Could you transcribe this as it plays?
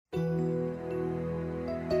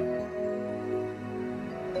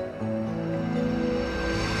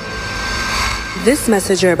This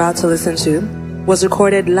message you're about to listen to was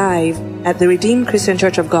recorded live at the Redeemed Christian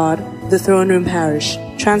Church of God, the Throne Room Parish,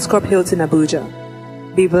 Transcorp Hilton, Abuja.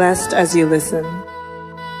 Be blessed as you listen.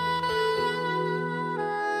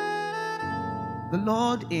 The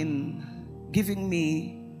Lord, in giving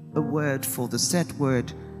me a word for the set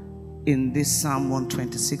word in this Psalm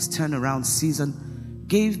 126 turnaround season,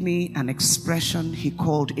 gave me an expression he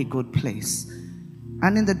called a good place.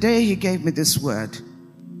 And in the day he gave me this word,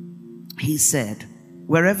 he said,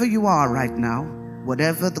 wherever you are right now,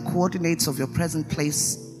 whatever the coordinates of your present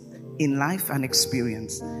place in life and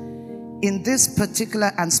experience, in this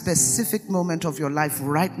particular and specific moment of your life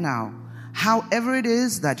right now, however it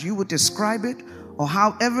is that you would describe it, or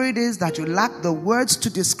however it is that you lack the words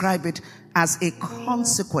to describe it, as a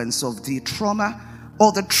consequence of the trauma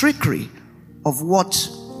or the trickery of what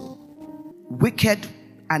wicked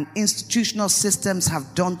and institutional systems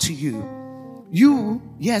have done to you. You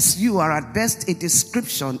are at best a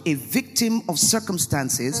description, a victim of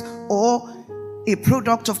circumstances, or a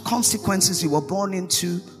product of consequences you were born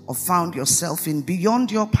into or found yourself in beyond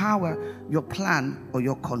your power, your plan, or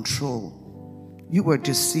your control. You were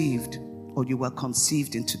deceived, or you were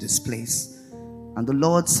conceived into this place. And the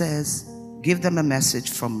Lord says, give them a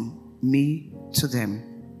message from me to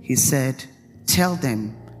them. He said, tell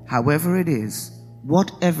them, however it is,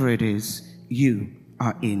 whatever it is, you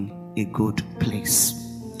are in a good place.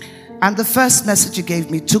 And the first message he gave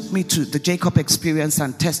me took me to the Jacob experience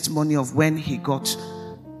and testimony of when he got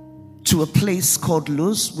to a place called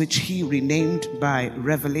Luz, which he renamed by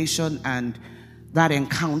revelation, and that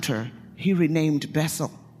encounter he renamed Bethel,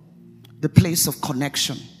 the place of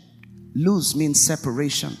connection. Luz means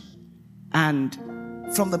separation. And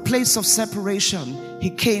from the place of separation, he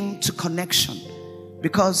came to connection.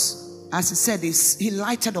 Because, as he said, he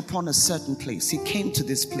lighted upon a certain place. He came to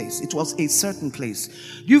this place. It was a certain place.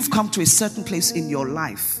 You've come to a certain place in your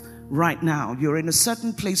life right now. You're in a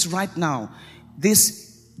certain place right now.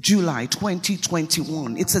 This July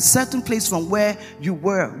 2021. It's a certain place from where you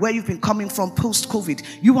were, where you've been coming from post-COVID.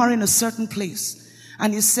 You are in a certain place.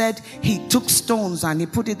 And he said he took stones and he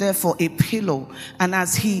put it there for a pillow. And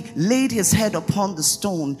as he laid his head upon the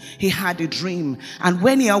stone, he had a dream. And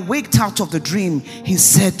when he awaked out of the dream, he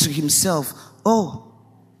said to himself, oh,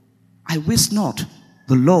 I wist not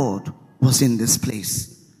the Lord was in this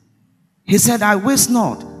place. He said, I wist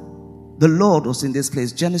not the Lord was in this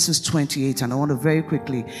place. Genesis 28, and I want to very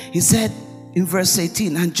quickly. He said in verse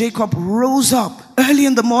 18, and Jacob rose up early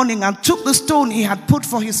in the morning and took the stone he had put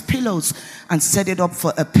for his pillows and set it up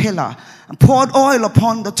for a pillar and poured oil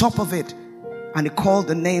upon the top of it. And he called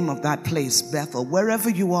the name of that place Bethel. Wherever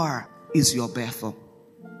you are is your Bethel.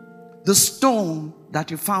 The stone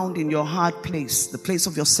that you found in your hard place, the place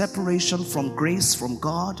of your separation from grace, from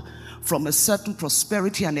God, from a certain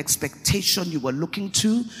prosperity and expectation you were looking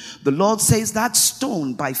to. The Lord says that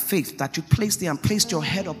stone by faith that you placed there and placed your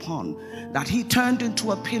head upon, that he turned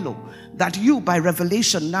into a pillow, that you by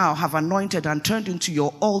revelation now have anointed and turned into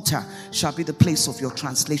your altar, shall be the place of your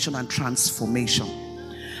translation and transformation.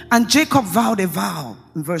 And Jacob vowed a vow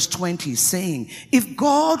in verse 20, saying, if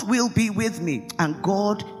God will be with me, and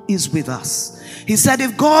God is with us. He said,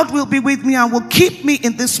 if God will be with me and will keep me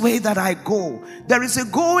in this way that I go. There is a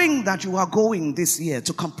going that you are going this year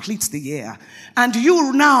to complete the year. And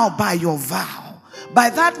you now, by your vow, by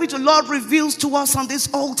that which the Lord reveals to us on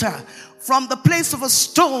this altar, from the place of a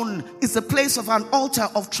stone is the place of an altar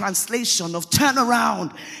of translation, of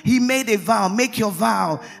turnaround. He made a vow, make your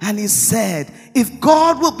vow. And he said, if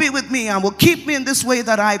God will be with me and will keep me in this way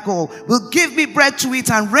that I go, will give me bread to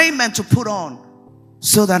eat and raiment to put on,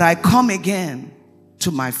 so that I come again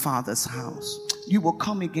to my Father's house. You will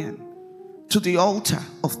come again to the altar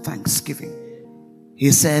of thanksgiving.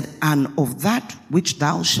 He said, and of that which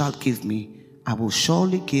thou shalt give me, I will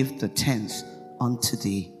surely give the tenth unto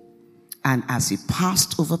thee. And as he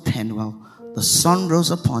passed over Penuel, the sun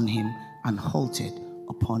rose upon him and halted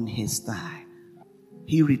upon his thigh.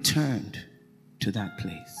 He returned to that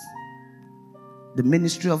place. The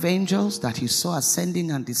ministry of angels that he saw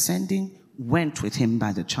ascending and descending went with him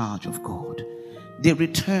by the charge of God. They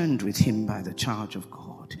returned with him by the charge of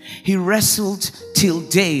God. He wrestled till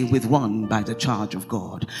day with one by the charge of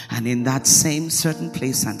God. And in that same certain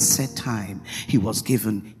place and set time, he was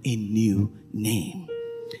given a new name.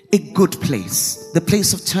 A good place, the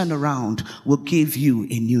place of turnaround, will give you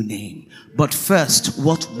a new name. But first,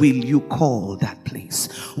 what will you call that place?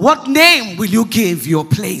 What name will you give your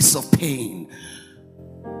place of pain?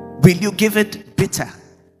 Will you give it bitter,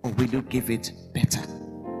 or will you give it better?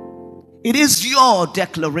 It is your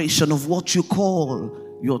declaration of what you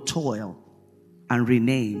call your toil and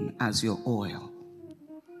rename as your oil.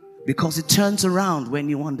 Because it turns around when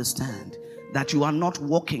you understand that you are not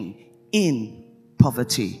walking in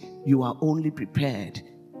poverty. You are only prepared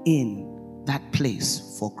in that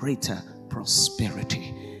place for greater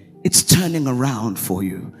prosperity. It's turning around for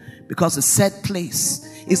you. Because a set place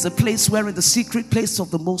is a place where in the secret place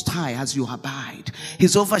of the Most High, as you abide,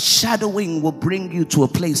 His overshadowing will bring you to a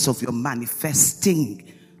place of your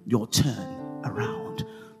manifesting your turn around.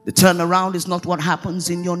 The turnaround is not what happens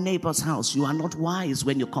in your neighbor's house. You are not wise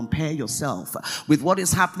when you compare yourself with what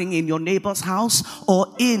is happening in your neighbor's house or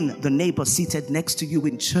in the neighbor seated next to you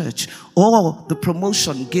in church, or the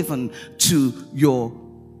promotion given to your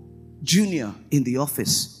junior in the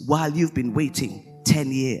office while you've been waiting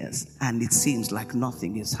 10 years and it seems like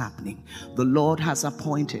nothing is happening. The Lord has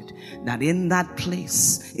appointed that in that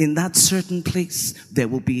place, in that certain place, there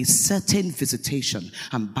will be a certain visitation,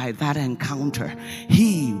 and by that encounter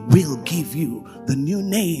He will give you the new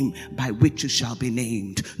name by which you shall be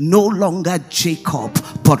named. No longer Jacob,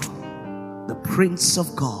 but the Prince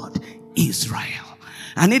of God, Israel.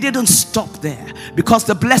 And it didn't stop there, because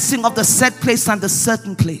the blessing of the set place and the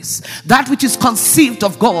certain place, that which is conceived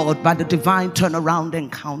of God by the divine turnaround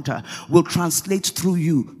encounter, will translate through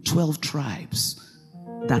you 12 tribes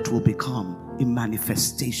that will become a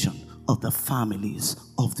manifestation of the families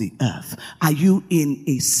of the earth. Are you in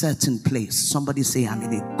a certain place? Somebody say, I'm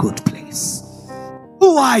in a good place.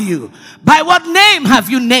 Who are you? By what name have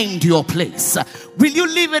you named your place? Will you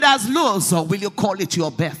leave it as Luz, or will you call it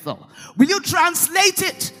your Bethel? Will you translate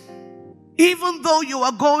it? Even though you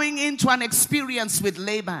are going into an experience with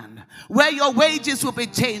Laban, where your wages will be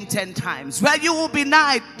changed 10 times, where you will be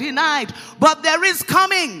denied, but there is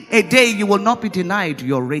coming a day you will not be denied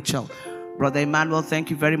your Rachel. Brother Emmanuel, thank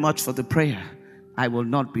you very much for the prayer. I will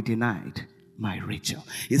not be denied my Rachel.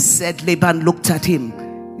 He said Laban looked at him.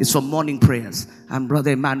 It's from morning prayers. And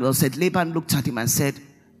Brother Emmanuel said, Laban looked at him and said,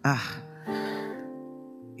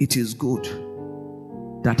 it is good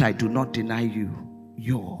that I do not deny you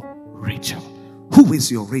your Rachel. Who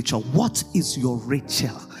is your Rachel? What is your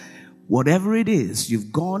Rachel? Whatever it is,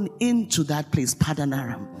 you've gone into that place, Paddan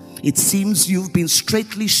Aram. It seems you've been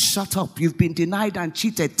straightly shut up. You've been denied and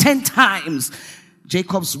cheated 10 times.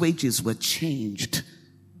 Jacob's wages were changed.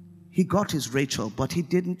 He got his Rachel, but he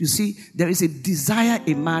didn't. You see, there is a desire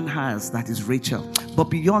a man has that is Rachel. But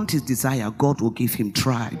beyond his desire, God will give him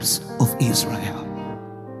tribes of Israel.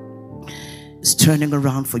 It's turning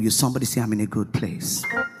around for you. Somebody say, I'm in a good place.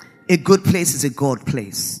 A good place is a God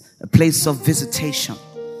place. A place of visitation.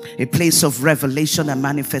 A place of revelation and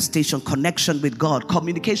manifestation. Connection with God.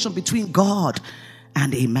 Communication between God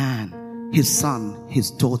and a man. His son,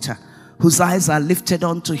 his daughter, whose eyes are lifted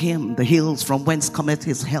unto him, the hills from whence cometh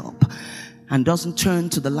his help, and doesn't turn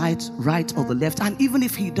to the right or the left. And even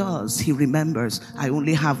if he does, he remembers, I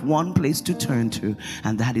only have one place to turn to,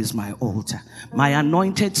 and that is my altar. My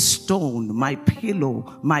anointed stone, my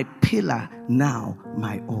pillow, my pillar, now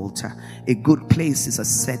my altar. A good place is a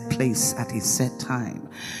set place at a set time.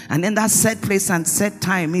 And in that set place and set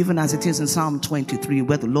time, even as it is in Psalm 23,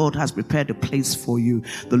 where the Lord has prepared a place for you,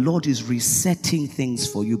 the Lord is resetting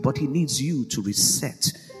things for you, but He needs you to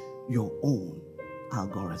reset your own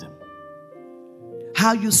algorithm. How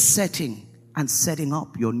are you setting and setting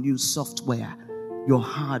up your new software, your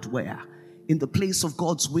hardware? In the place of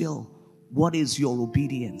God's will, what is your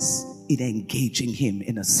obedience in engaging Him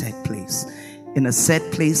in a set place? In a set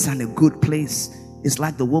place and a good place, it's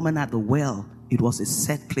like the woman at the well. It was a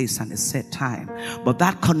set place and a set time. But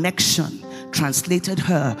that connection translated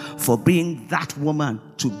her for being that woman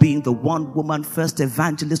to being the one woman, first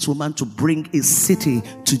evangelist woman to bring a city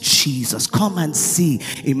to Jesus. Come and see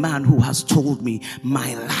a man who has told me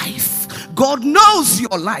my life. God knows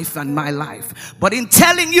your life and my life. But in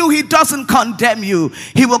telling you, He doesn't condemn you.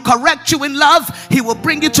 He will correct you in love. He will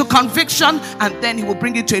bring you to conviction. And then He will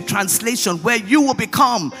bring you to a translation where you will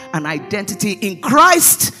become an identity in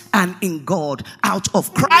Christ and in God. Out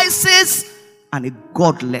of crisis and a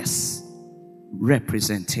godless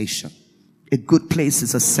representation. A good place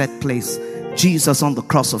is a set place. Jesus on the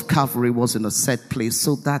cross of Calvary was in a set place,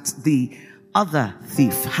 so that the other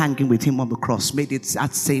thief hanging with Him on the cross made it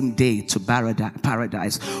that same day to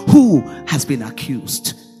paradise. Who has been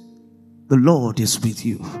accused? The Lord is with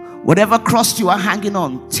you. Whatever cross you are hanging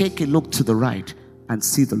on, take a look to the right and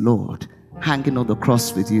see the Lord hanging on the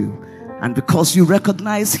cross with you. And because you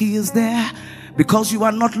recognize He is there, because you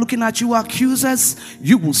are not looking at your accusers,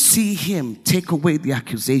 you will see Him take away the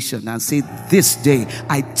accusation and say, this day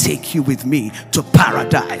I take you with me to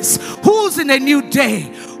paradise. Who's in a new day?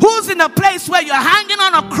 Who's in a place where you're hanging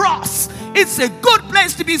on a cross? It's a good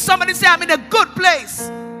place to be. Somebody say, I'm in a good place.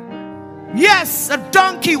 Yes, a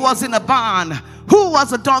donkey was in a barn. Who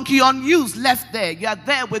was a donkey? Unused, left there. You are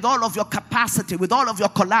there with all of your capacity, with all of your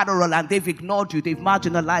collateral, and they've ignored you, they've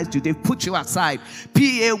marginalized you, they've put you aside.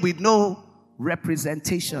 PA with no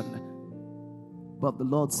representation. But the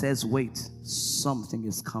Lord says, wait, something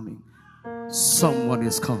is coming. Someone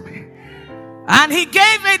is coming. And he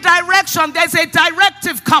gave a direction. There's a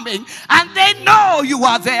directive coming, and they know you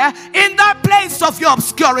are there in that place of your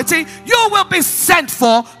obscurity. You will be sent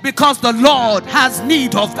for, because the Lord has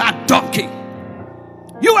need of that donkey.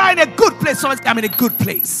 You are in a good place. So I'm in a good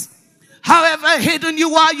place. However hidden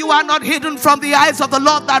you are not hidden from the eyes of the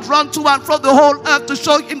Lord that run to and fro the whole earth to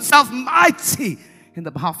show himself mighty in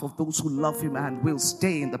the behalf of those who love him and will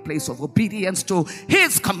stay in the place of obedience to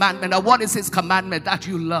his commandment. And what is his commandment? That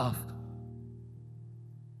you love.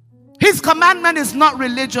 His commandment is not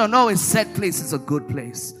religion. No, his set place is a good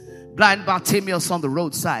place. Blind Bartimaeus on the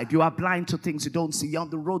roadside. You are blind to things you don't see. You're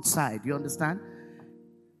on the roadside. You understand?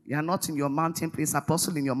 You are not in your mountain place,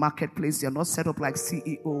 apostle, in your marketplace. You're not set up like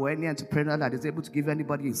CEO or any entrepreneur that is able to give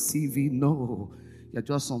anybody a CV. No, you're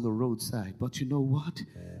just on the roadside. But you know what?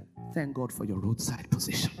 Thank God for your roadside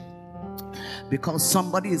position. Because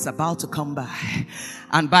somebody is about to come by.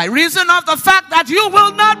 And by reason of the fact that you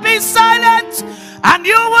will not be silent, and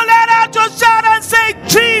you will let out your shout and say,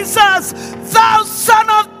 Jesus, thou son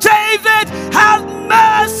of David, have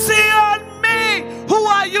mercy on me. Who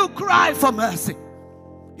are you? Cry for mercy.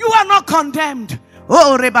 You are not condemned.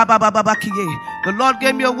 Oh, the Lord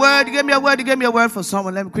gave me a word. He gave me a word. He gave me a word for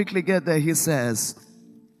someone. Let me quickly get there. He says,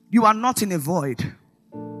 you are not in a void.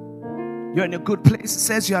 You're in a good place. It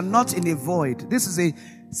says you are not in a void. This is a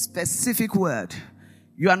specific word.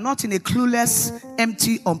 You are not in a clueless,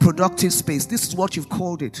 empty, unproductive space. This is what you've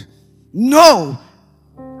called it. No.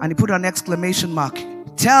 And he put an exclamation mark.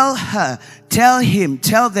 Tell her, tell him,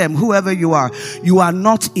 tell them, whoever you are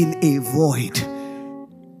not in a void.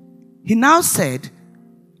 He now said,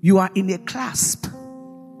 you are in a clasp.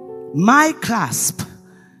 My clasp.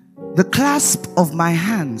 The clasp of my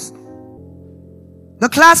hands. The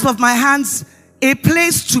clasp of my hands, a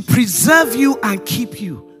place to preserve you and keep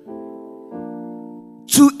you.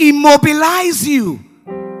 To immobilize you.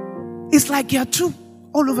 It's like you're too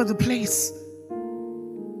all over the place.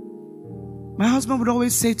 My husband would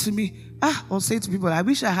always say to me, or say to people, I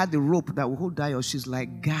wish I had the rope that would hold that, or she's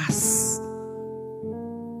like gas.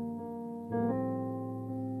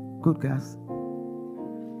 Good gas.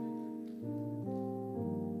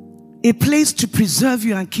 A place to preserve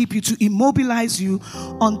you and keep you, to immobilize you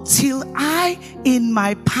until I, in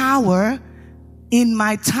my power, in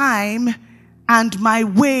my time, and my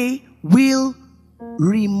way, will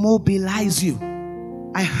remobilize you.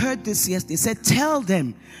 I heard this yesterday. They said, tell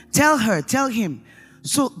them, tell her, tell him.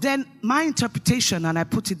 So then my interpretation, and I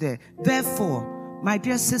put it there. Therefore, my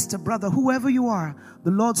dear sister, brother, whoever you are,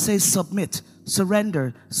 the Lord says, submit,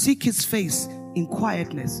 surrender, seek his face in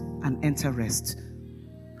quietness, and enter rest.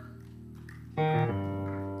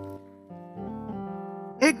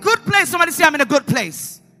 A good place. Somebody say, I'm in a good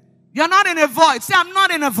place. You're not in a void. Say, I'm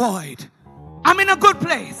not in a void. I'm in a good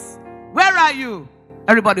place. Where are you?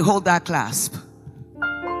 Everybody hold that clasp.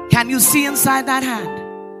 Can you see inside that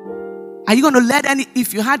hand? Are you going to let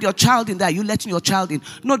if you had your child in there, you letting your child in?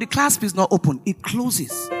 No, the clasp is not open. It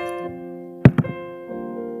closes.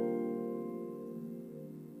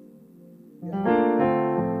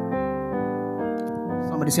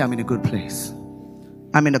 Somebody say, I'm in a good place.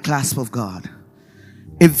 I'm in the clasp of God.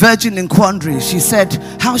 A virgin in quandary. She said,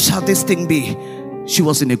 how shall this thing be? She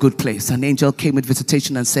was in a good place. An angel came with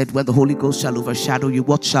visitation and said, when the Holy Ghost shall overshadow you,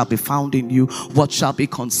 what shall be found in you, what shall be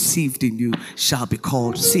conceived in you, shall be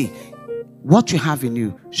called. See, what you have in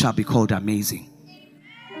you shall be called amazing.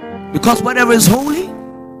 Because whatever is holy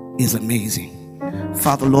is amazing.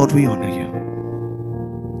 Father, Lord, we honor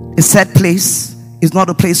you. A set place is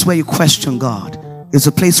not a place where you question God. It's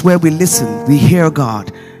a place where we listen, we hear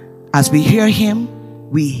God. As we hear him,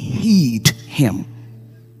 we heed him.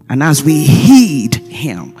 And as we heed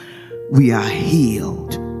him, we are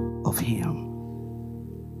healed of him.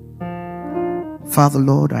 Father,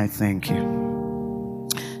 Lord, I thank you.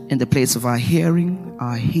 In the place of our hearing,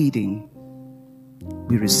 our heeding,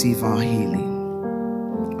 we receive our healing.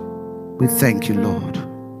 We thank you, Lord,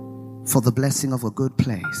 for the blessing of a good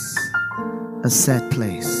place, a set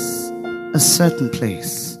place, a certain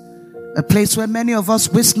place, a place where many of us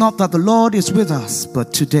wist not that the Lord is with us,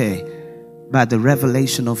 but today, by the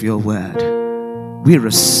revelation of your word, we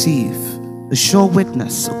receive a sure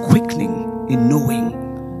witness, a quickening in knowing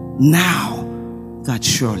now that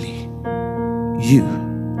surely you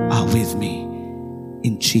are with me.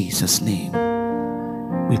 In Jesus' name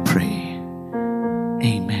we pray.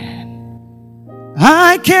 Amen.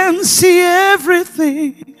 can see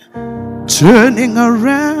everything turning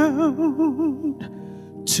around,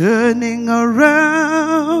 turning around,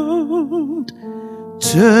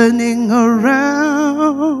 turning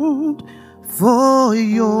around for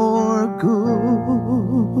your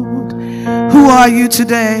good. Who are you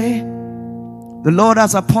today? The Lord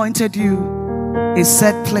has appointed you a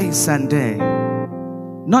set place and day,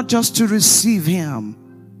 not just to receive Him,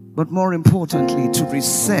 but more importantly, to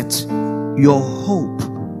reset your hope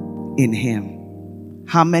in Him.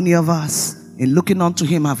 How many of us, in looking unto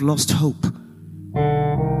Him, have lost hope?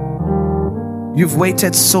 You've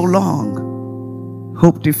waited so long.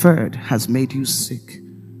 Hope deferred has made you sick.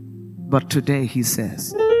 But today He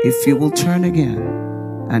says, if you will turn again,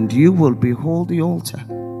 and you will behold the altar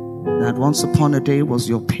that once upon a day was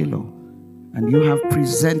your pillow, and you have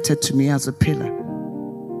presented to me as a pillar,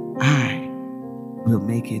 I will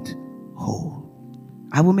make it whole.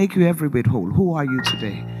 I will make you every bit whole. Who are you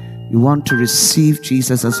today? You want to receive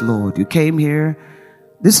Jesus as Lord. You came here.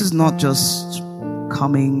 This is not just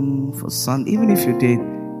coming for Sunday. Even if you did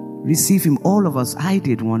receive Him, all of us, I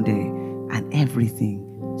did one day, and everything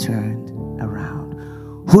turned around.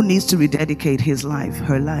 Who needs to rededicate his life,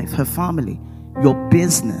 her family, your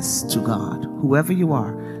business to God? Whoever you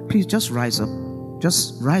are, please just rise up.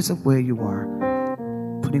 Just rise up where you are.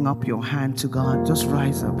 Putting up your hand to God, just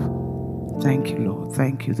rise up. Thank you, Lord.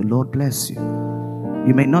 Thank you. The Lord bless you.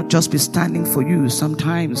 You may not just be standing for you.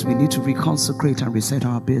 Sometimes we need to reconsecrate and reset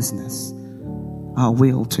our business, our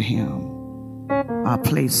will to Him, our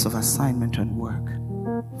place of assignment and work.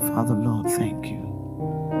 Father, Lord, thank you.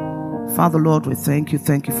 Father, Lord, we thank you.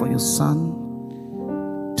 Thank you for your Son.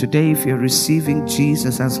 Today, if you're receiving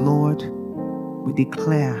Jesus as Lord, we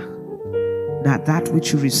declare that that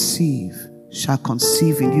which you receive shall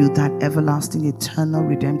conceive in you that everlasting, eternal,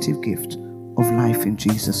 redemptive gift of life in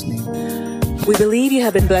Jesus' name. We believe you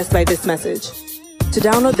have been blessed by this message. To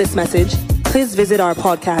download this message, please visit our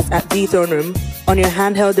podcast at The Throne Room on your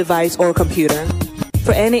handheld device or computer.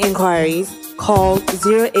 For any inquiries, call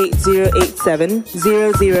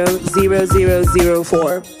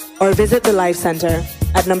 08087000004 or visit the Life Center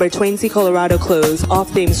at number 20 Colorado Close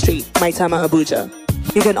off Dame Street, Maitama, Abuja.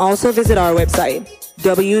 You can also visit our website,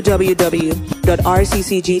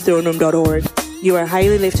 www.rccgthroneroom.org. You are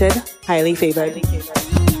highly lifted, highly favored.